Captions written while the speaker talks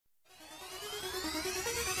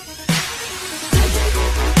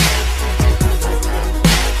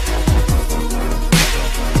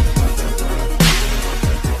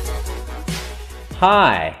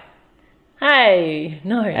Hi, Hey,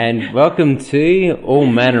 no. and welcome to All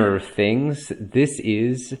Manner of Things. This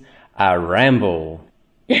is a ramble.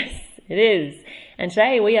 Yes, it is. And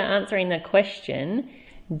today we are answering the question,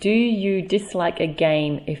 do you dislike a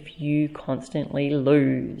game if you constantly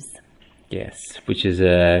lose? Yes, which is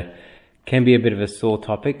can be a bit of a sore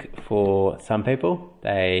topic for some people.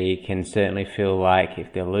 They can certainly feel like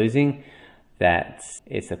if they're losing, that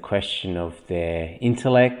it's a question of their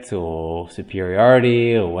intellect or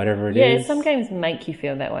superiority or whatever it is. Yeah, some games make you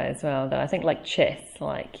feel that way as well, though. I think like chess,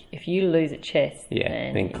 like if you lose at chess,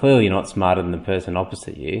 then clearly you're not smarter than the person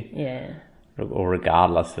opposite you. Yeah. Or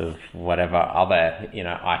regardless of whatever other,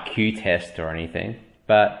 IQ test or anything.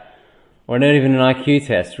 Or not even an IQ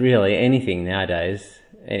test, really, anything nowadays.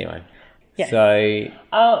 Anyway. Yes. So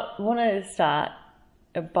I want to start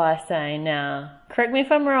by saying now, correct me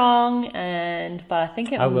if I'm wrong, but I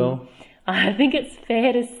think I will. I think it's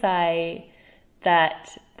fair to say that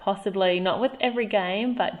possibly, not with every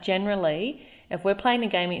game, but generally, if we're playing a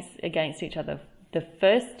game against each other, the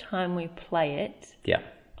first time we play it, yeah.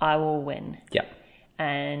 I will win. Yep.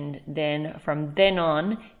 And then from then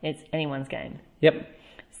on, it's anyone's game. Yep.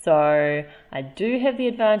 So I do have the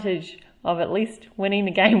advantage of at least winning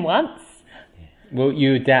the game once. Well,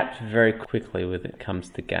 you adapt very quickly when it comes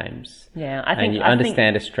to games. Yeah, I think... And you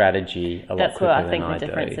understand a strategy a lot that's quicker what I than think I the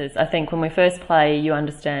difference do. is. I think when we first play, you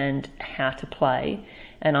understand how to play,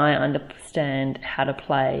 and I understand how to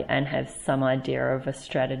play and have some idea of a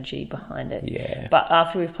strategy behind it. Yeah. But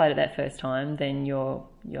after we've played it that first time, then you're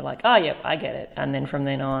like, oh, yep, I get it. And then from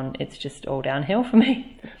then on, it's just all downhill for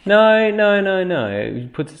me. No.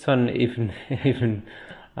 It puts us on even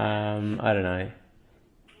I don't know.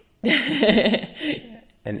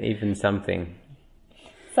 And even something.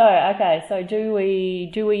 So do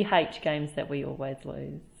we hate games that we always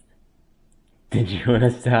lose? Did you want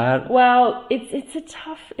to start? Well, it's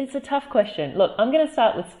a tough question. Look, I'm going to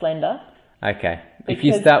start with Splendor. Okay. If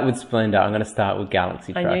you start with Splendor, I'm going to start with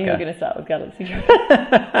Galaxy Trucker. I knew you were going to start with Galaxy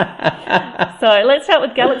Trucker. So let's start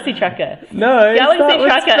with Galaxy Trucker. No, Galaxy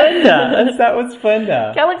Trucker. Let's start with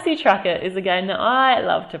Splendor. Galaxy Trucker is a game that I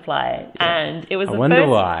love to play, and it was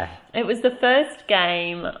why. It was the first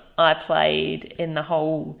game I played in the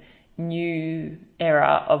whole new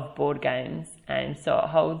era of board games, and so it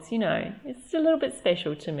holds, it's a little bit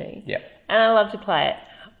special to me. Yeah. And I love to play it,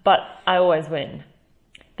 but I always win.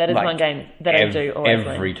 That is one game that I do always win.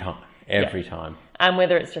 Every time. And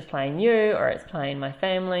whether it's just playing you or it's playing my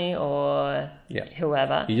family or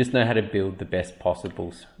whoever. You just know how to build the best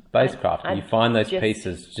possible spacecraft. And you find those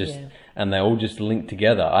pieces and they all just link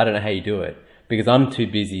together. I don't know how you do it because I'm too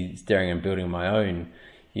busy staring and building my own,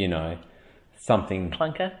 something.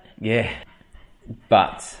 Clunker. Yeah.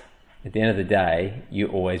 But at the end of the day, you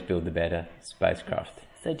always build the better spacecraft.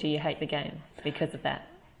 So do you hate the game because of that?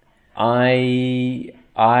 I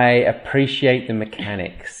appreciate the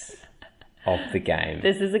mechanics of the game.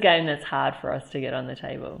 This is a game that's hard for us to get on the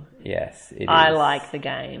table. Yes, it is. I like the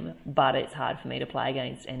game, but it's hard for me to play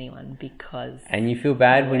against anyone because... And you feel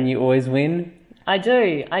bad when you always win? I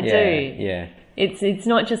do. Yeah. It's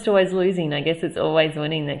not just always losing. I guess it's always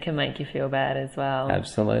winning that can make you feel bad as well.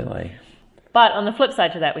 Absolutely. But on the flip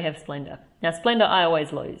side to that, we have Splendor. Now, Splendor, I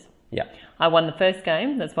always lose. Yeah. I won the first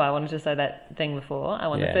game. That's why I wanted to say that thing before. I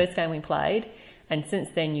won the first game we played. And since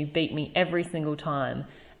then, you beat me every single time.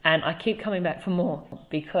 And I keep coming back for more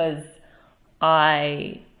because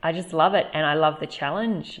I just love it. And I love the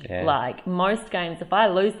challenge. Yeah. Like most games, if I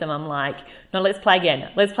lose them, I'm like, no, let's play again.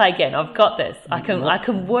 I've got this. I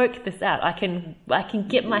can work this out. I can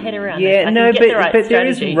get my head around this. But there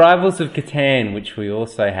is Rivals of Catan, which we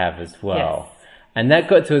also have as well. Yes. And that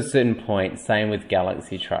got to a certain point, same with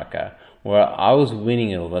Galaxy Trucker, where I was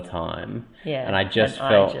winning all the time. Yeah. And I just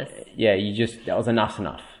felt, that was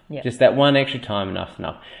enough. Yeah. Just that one extra time, enough.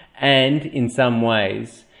 And in some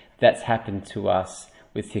ways, that's happened to us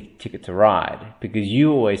with Ticket to Ride, because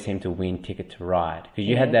you always seem to win Ticket to Ride, because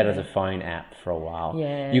you had that as a phone app for a while.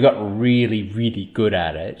 Yeah. You got really, really good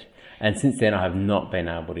at it. And since then, I have not been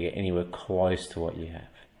able to get anywhere close to what you have.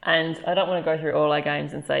 And I don't want to go through all our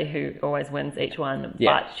games and say who always wins each one,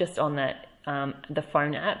 but just on that, the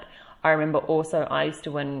phone app, I remember also I used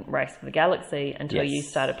to win Race for the Galaxy until you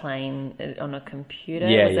started playing it on a computer.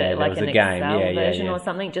 Was it like an Excel version or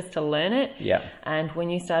something, just to learn it? Yeah. And when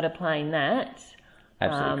you started playing that,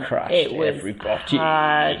 absolutely crushed it was everybody.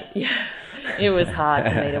 Hard. Yeah, it was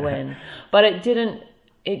hard for me to win, but it didn't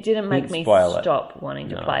make me stop wanting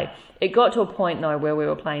to play. It got to a point though where we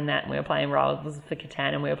were playing that and we were playing Rivals for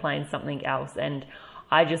Catan and we were playing something else, and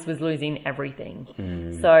I just was losing everything.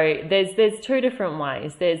 So there's two different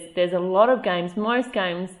ways. There's a lot of games. Most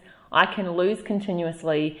games I can lose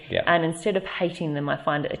continuously, Yeah. and instead of hating them, I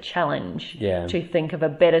find it a challenge Yeah. to think of a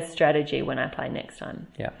better strategy when I play next time.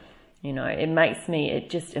 Yeah. You know, it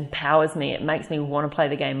just empowers me. It makes me want to play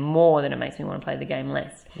the game more than it makes me want to play the game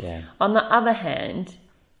less. Yeah. On the other hand,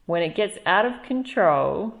 when it gets out of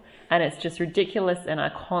control and it's just ridiculous and I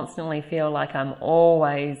constantly feel like I'm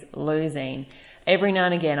always losing, every now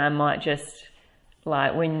and again I might just,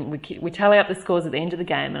 like when we tally up the scores at the end of the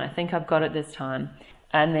game and I think I've got it this time,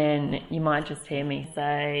 and then you might just hear me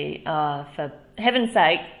say, for heaven's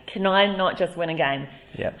sake, can I not just win a game?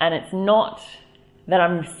 Yeah. And it's not that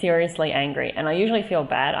I'm seriously angry, and I usually feel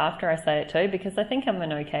bad after I say it too, because I think I'm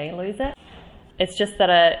an okay loser. It's just that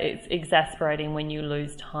it's exasperating when you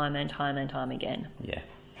lose time and time and time again. Yeah.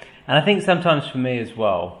 And I think sometimes for me as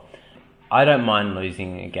well, I don't mind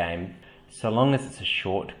losing a game so long as it's a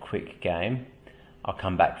short, quick game. I'll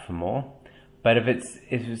come back for more. But if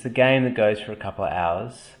it's a game that goes for a couple of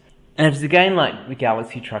hours, and if it's a game like the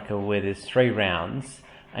Galaxy Trucker where there's 3 rounds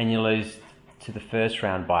and you lose to the first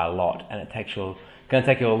round by a lot, and it's going to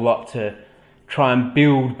take you a lot to try and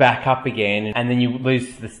build back up again, and then you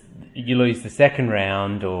lose the second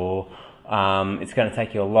round, or it's going to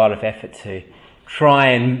take you a lot of effort to try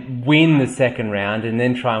and win the second round, and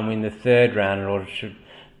then try and win the third round in order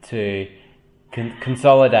to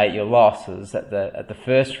consolidate your losses at the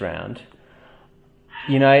first round.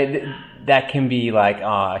 You know, that can be like,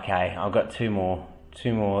 oh, okay, I've got two more.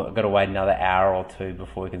 I've got to wait another hour or 2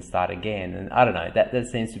 before we can start again. And I don't know, that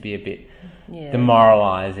seems to be a bit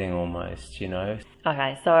demoralising almost, you know.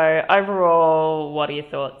 Okay, so overall, what are your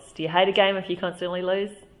thoughts? Do you hate a game if you constantly lose?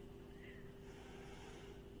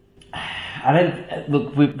 I don't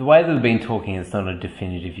look. The way that we've been talking, it's not a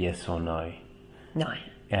definitive yes or no. No.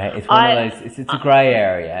 Yeah, it's one of those. It's a grey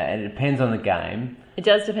area, and it depends on the game. It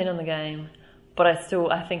does depend on the game, but I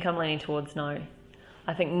think I'm leaning towards no.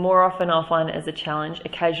 I think more often I'll find it as a challenge.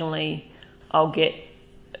 Occasionally, I'll get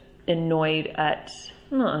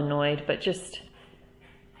not annoyed, but just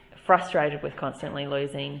frustrated with constantly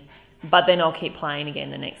losing. But then I'll keep playing again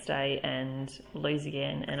the next day and lose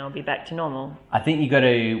again, and I'll be back to normal. I think you got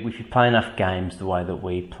to, if you play enough games the way that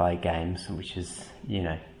we play games, which is, you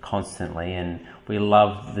know, constantly, and we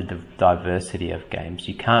love the diversity of games.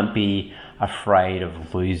 You can't be afraid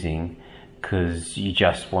of losing, because you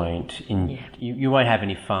just won't. You won't have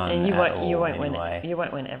any fun. And you won't anyway. win. You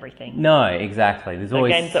won't win everything. No, exactly. There's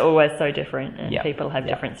always games are always so different, and people have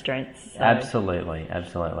different strengths. So. Absolutely.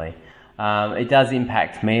 It does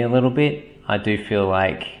impact me a little bit. I do feel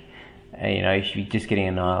like, you know, if you're just getting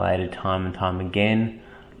annihilated time and time again,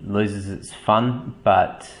 losers, it's fun,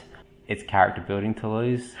 but it's character building to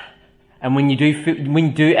lose. And when you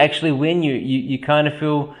do actually win, you kind of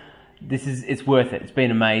feel it's worth it. It's been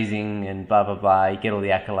amazing and blah blah blah. You get all the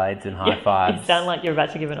accolades and high fives. You sound like you're about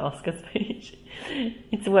to give an Oscar speech.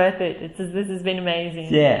 It's worth it. This has been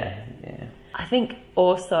amazing. Yeah. I think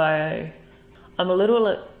also I'm a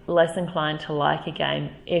little less inclined to like a game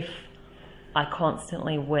if I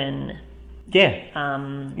constantly win.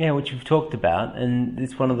 Yeah, which we've talked about, and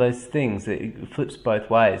it's one of those things that it flips both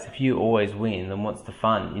ways. If you always win, then what's the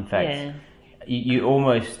fun? In fact, you're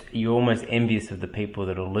almost envious of the people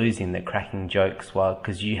that are losing, that cracking jokes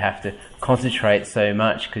because you have to concentrate so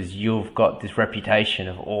much because you've got this reputation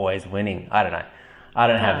of always winning. I don't know.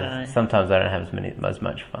 Sometimes I don't have as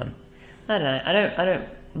much fun. I don't know. I don't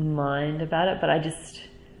mind about it, but I just.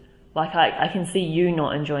 Like, I can see you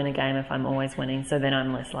not enjoying a game if I'm always winning, so then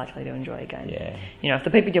I'm less likely to enjoy a game. Yeah. You know, if the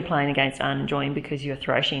people you're playing against aren't enjoying because you're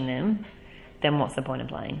thrashing them, then what's the point of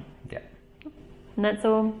playing? Yeah. And that's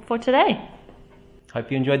all for today.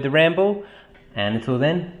 Hope you enjoyed the ramble, and until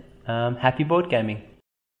then, happy board gaming.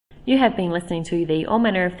 You have been listening to the All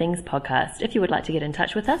Manner of Things podcast. If you would like to get in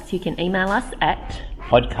touch with us, you can email us at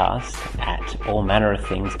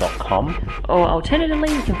podcast@allmanneroftthings.com, or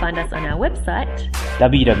alternatively, you can find us on our website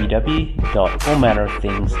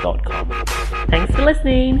www.allmanneroftthings.com. Thanks for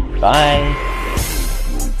listening. Bye.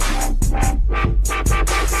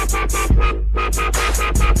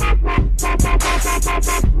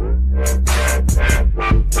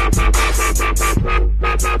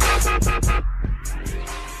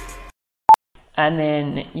 And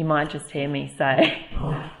then you might just hear me say,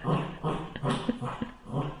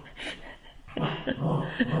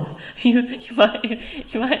 you might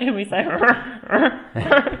hear me say,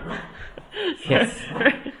 yes.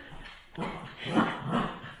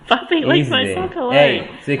 Puppy, leave my sock alone. Hey,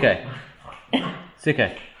 Zuko.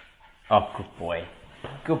 Oh, good boy.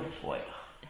 Good boy.